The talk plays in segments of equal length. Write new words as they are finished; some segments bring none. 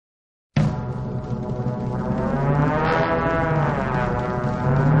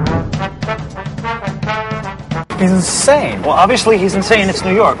He's insane. Well, obviously he's insane. It's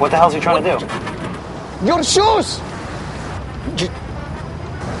New York. What the hell is he trying to do? Your shoes!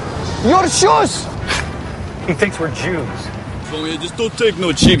 Your shoes! He thinks we're Jews. Just don't take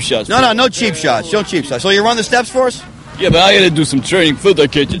no cheap shots. No cheap shots. No cheap shots. So you run the steps for us? Yeah, but I gotta do some training for the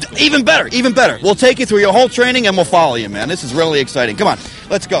kitchen. Even better, even better. We'll take you through your whole training and we'll follow you, man. This is really exciting. Come on,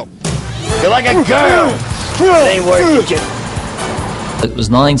 let's go. You're like a girl. It ain't working. It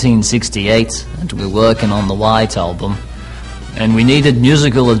was 1968 and we were working on the White Album and we needed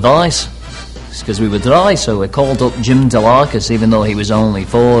musical advice because we were dry, so we called up Jim Dailakis even though he was only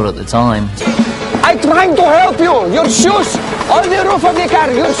 4 at the time. I'm trying to help you! Your shoes on the roof of the car!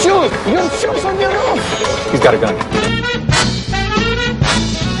 Your shoes on the roof! He's got a gun.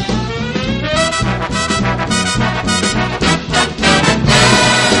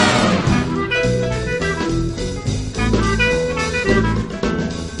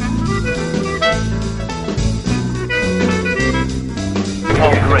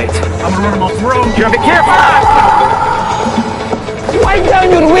 Oh, great. I'm gonna run him off the road. You gotta be careful! Wipe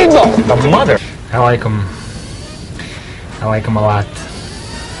down your window! The mother. I like him a lot.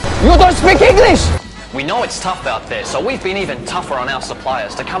 You don't speak English! We know it's tough out there, so we've been even tougher on our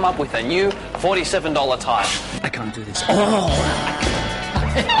suppliers to come up with a new $47 tire. I can't do this.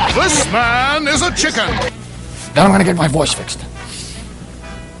 This man is a chicken. Then I'm gonna get my voice fixed.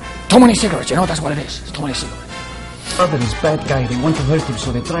 Too many cigarettes, you know, that's what it is. It's too many cigarettes. Brother is bad guy, they want to hurt him,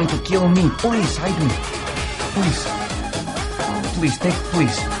 so they're trying to kill me. Please, hide me. Please. Please,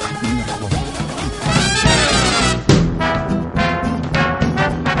 please.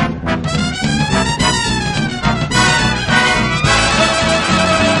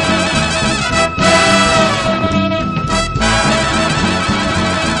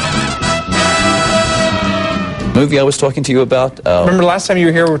 Movie I was talking to you about. Remember last time you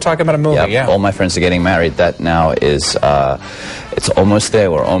were here, we were talking about a movie, yeah. All my friends are getting married. That now is, it's almost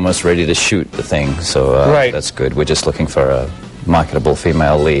there. We're almost ready to shoot the thing, so right. That's good. We're just looking for a marketable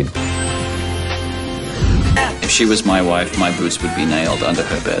female lead. If she was my wife, my boots would be nailed under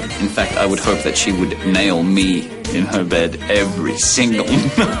her bed. In fact, I would hope that she would nail me in her bed every single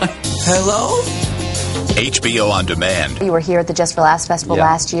night. Hello? HBO On Demand. You were here at the Just for Laughs Festival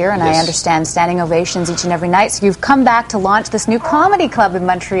last year, and I understand standing ovations each and every night, so you've come back to launch this new comedy club in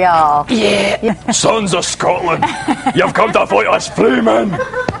Montreal. Yeah! Sons of Scotland, you've come to fight us fleamen!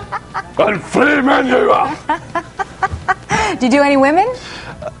 And fleamen you are! Do you do any women?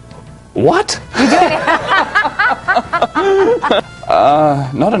 What? You do any?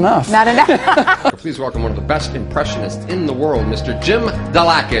 Not enough. Not enough. Please welcome one of the best impressionists in the world, Mr. Jim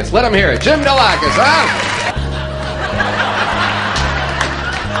Dailakis. Let him hear it. Jim Dailakis, huh?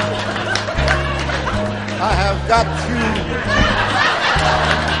 I have got you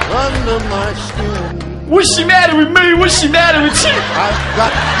under my skin. What's the matter with me? What's the matter with you? I've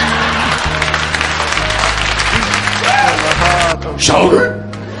got you. Shoulder?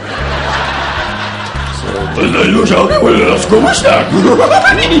 Let's go with that.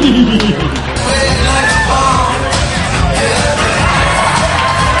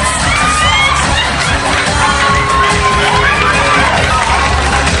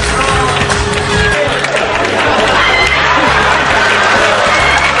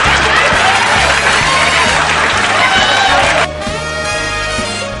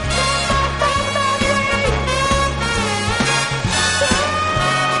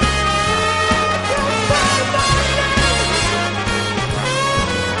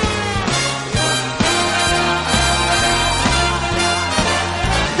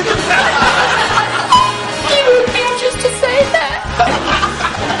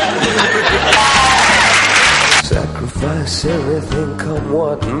 Sacrifice everything, come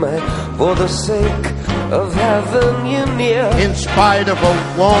what may, for the sake of having you near. In spite of a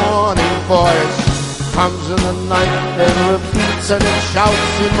warning voice, comes in the night and repeats and it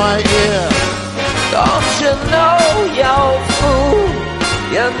shouts in my ear. Don't you know, you fool,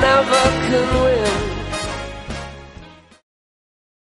 you never can win.